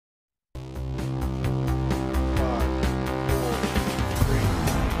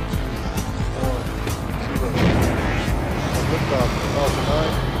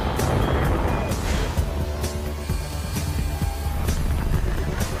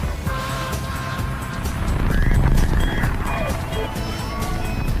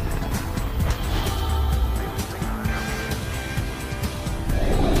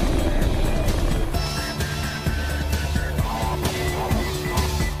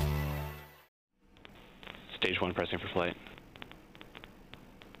Stage 1 pressing for flight.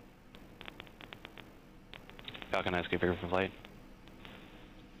 Falcon 9 configured for flight.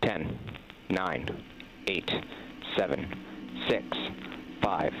 10, 9, 8, 7, 6,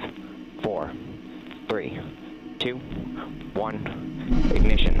 5, 4, 3, 2, 1,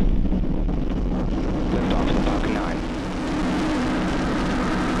 ignition. Lift off of Falcon 9.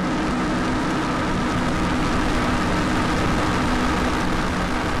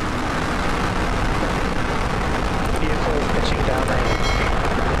 Vehicle is pitching downrange.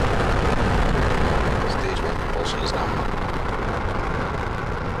 Stage 1 propulsion is nominal.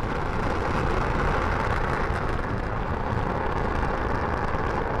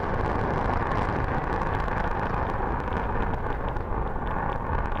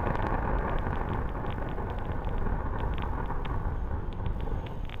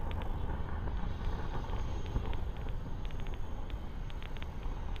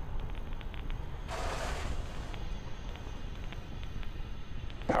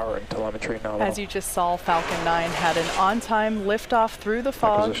 Power and telemetry nominal. As you just saw, Falcon 9 had an on-time liftoff through the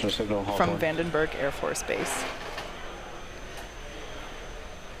fog Acquisition signal, from Vandenburg Air Force Base.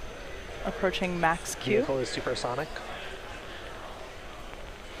 Approaching max Q. Vehicle is supersonic.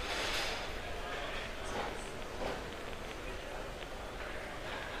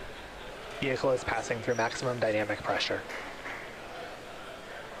 Vehicle is passing through maximum dynamic pressure.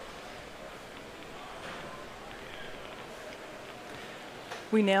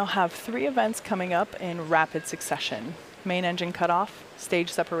 We now have 3 events coming up in rapid succession: main engine cutoff, stage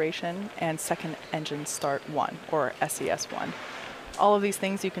separation, and second engine start 1, or SES 1. All of these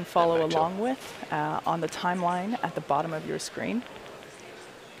things you can follow along with on the timeline at the bottom of your screen.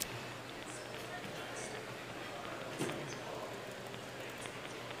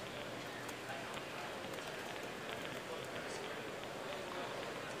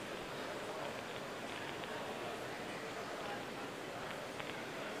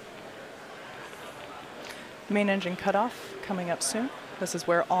 Main engine cutoff coming up soon. This is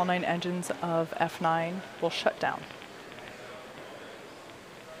where all 9 engines of F9 will shut down.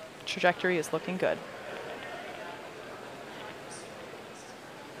 Trajectory is looking good.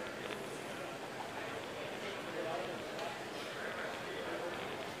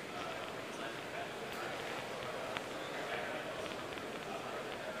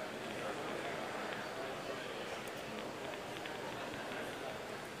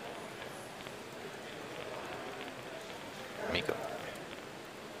 Miko.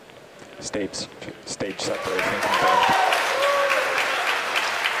 Stage separation confirmed.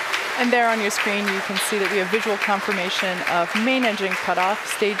 And there on your screen, you can see that we have visual confirmation of main engine cutoff,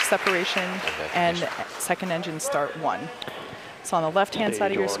 stage separation, and second engine start 1. So on the left-hand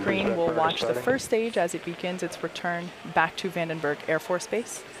side of your screen, we'll watch the first stage as it begins its return back to Vandenburg Air Force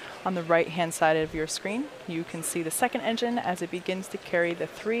Base. On the right-hand side of your screen, you can see the second engine as it begins to carry the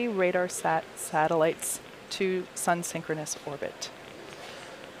 3 Radarsat satellites to sun-synchronous orbit.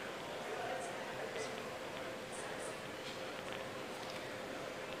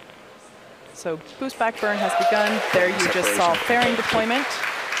 So boost back burn has begun. There you just saw fairing deployment.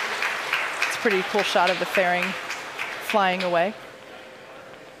 It's a pretty cool shot of the fairing flying away.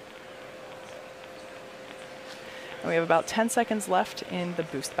 And we have about 10 seconds left in the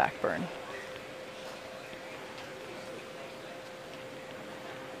boost back burn.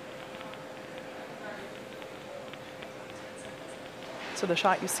 So the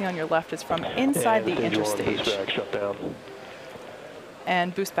shot you see on your left is from inside the interstage.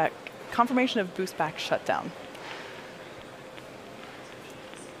 And boost back, confirmation of boost back shutdown.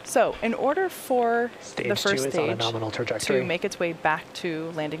 So in order for the first stage to make its way back to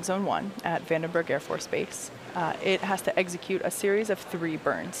landing zone 1 at Vandenburg Air Force Base, it has to execute a series of 3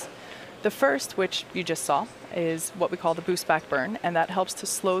 burns. The first, which you just saw, is what we call the boost back burn, and that helps to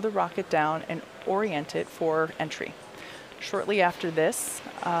slow the rocket down and orient it for entry. Shortly after this,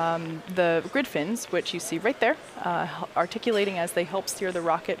 the grid fins, which you see right there, articulating as they help steer the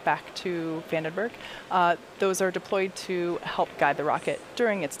rocket back to Vandenburg, those are deployed to help guide the rocket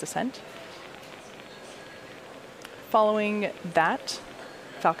during its descent. Following that,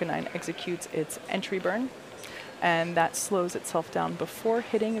 Falcon 9 executes its entry burn, and that slows itself down before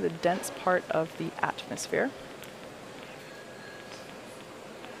hitting the dense part of the atmosphere.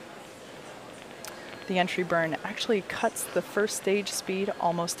 The entry burn actually cuts the first stage speed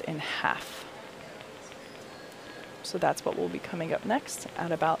almost in half. So that's what will be coming up next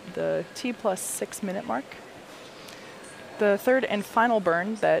at about the T+6 minute mark. The third and final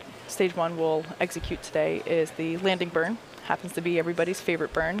burn that stage 1 will execute today is the landing burn. Happens to be everybody's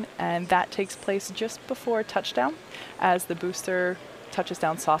favorite burn, and that takes place just before touchdown as the booster touches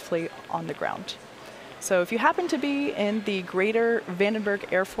down softly on the ground. So if you happen to be in the greater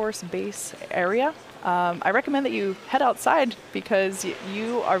Vandenburg Air Force Base area, I recommend that you head outside because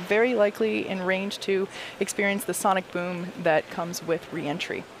you are very likely in range to experience the sonic boom that comes with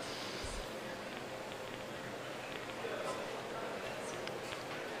re-entry.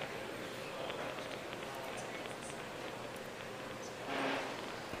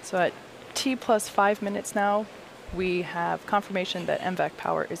 So at T plus 5 minutes now, we have confirmation that MVAC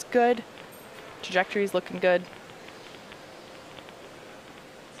power is good. Trajectory is looking good.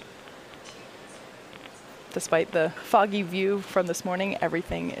 Despite the foggy view from this morning,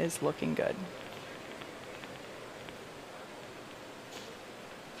 everything is looking good.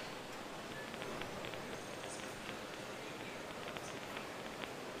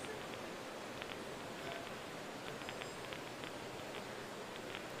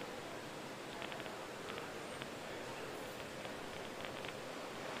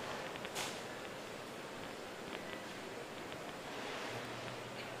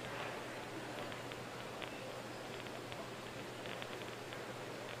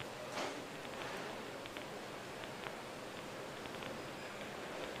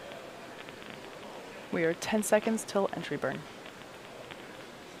 We are 10 seconds till entry burn.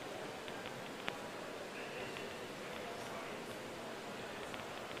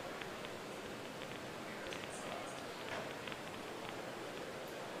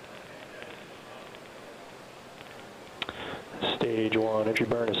 Stage 1 entry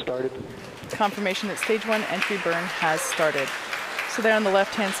burn has started. Confirmation that stage 1 entry burn has started. So there on the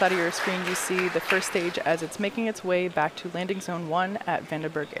left-hand side of your screen, you see the first stage as it's making its way back to landing zone 1 at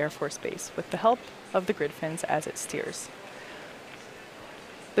Vandenburg Air Force Base with the help of the grid fins as it steers.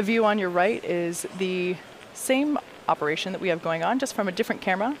 The view on your right is the same operation that we have going on, just from a different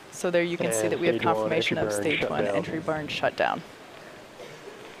camera. So there you can see that we have confirmation of stage 1 entry burn shutdown.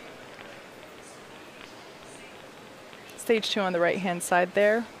 Stage 2 on the right-hand side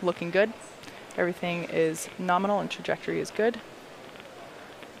there, looking good. Everything is nominal and trajectory is good.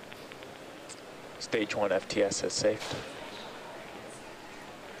 Stage 1 FTS is safe.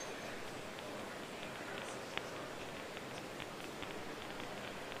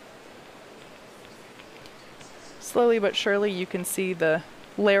 Slowly but surely you can see the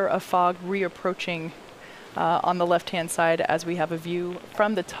layer of fog reapproaching on the left-hand side as we have a view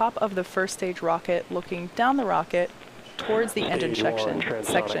from the top of the first stage rocket looking down the rocket towards the engine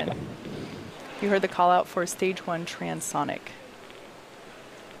section. You heard the call out for stage 1 transonic.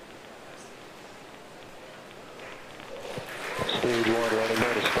 Stage 1 landing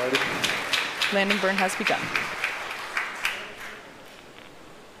burn has started. Landing burn has begun.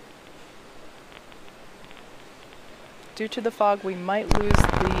 Due to the fog, we might lose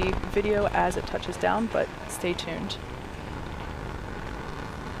the video as it touches down, but stay tuned.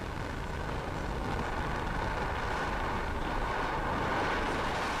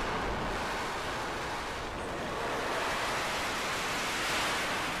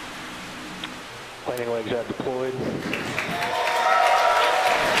 Landing legs have deployed.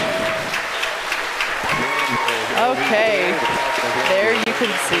 Okay, there you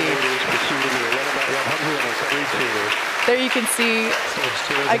can see. There you can see,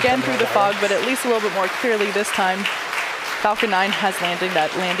 again through the fog, but at least a little bit more clearly this time, Falcon 9 has landed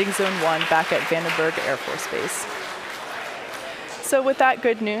at landing zone 1 back at Vandenburg Air Force Base. So with that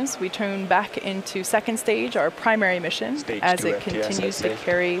good news, we turn back into second stage, our primary mission, as it continues to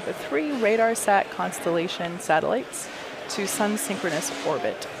carry the 3 Radarsat Constellation satellites to sun-synchronous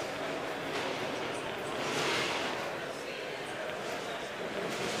orbit.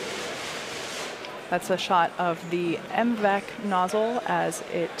 That's a shot of the MVAC nozzle as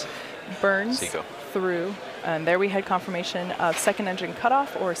it burns through. And there we had confirmation of second engine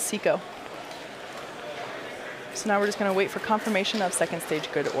cutoff, or SECO. So now we're just going to wait for confirmation of second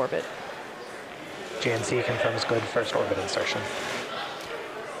stage good orbit. GNC confirms good first orbit insertion.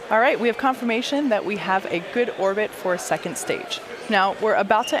 All right, we have confirmation that we have a good orbit for second stage. Now, we're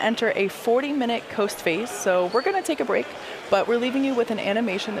about to enter a 40-minute coast phase, so we're going to take a break, but we're leaving you with an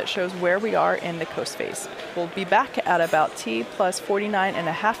animation that shows where we are in the coast phase. We'll be back at about T plus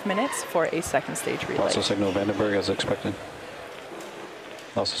 49.5 minutes for a second stage relay. Also signal Vandenburg as expected.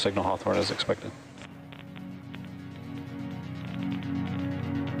 Also signal Hawthorne as expected.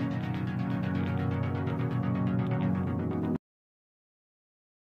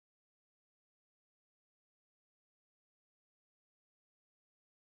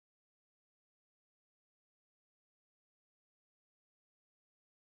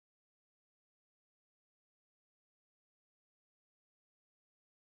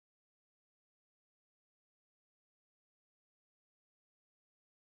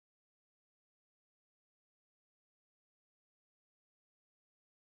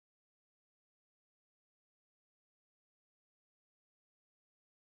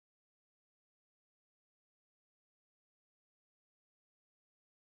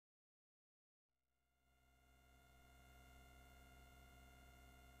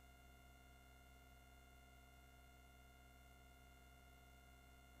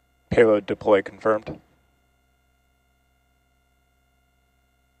 Payload deploy confirmed.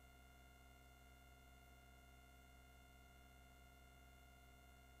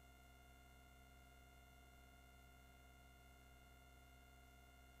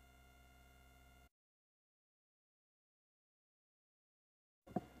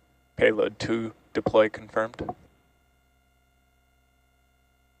 Payload 2 deploy confirmed.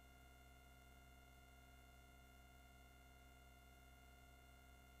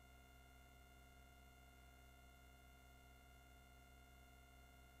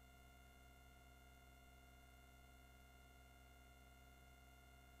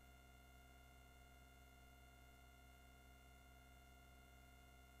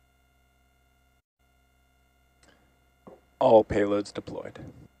 All payloads deployed.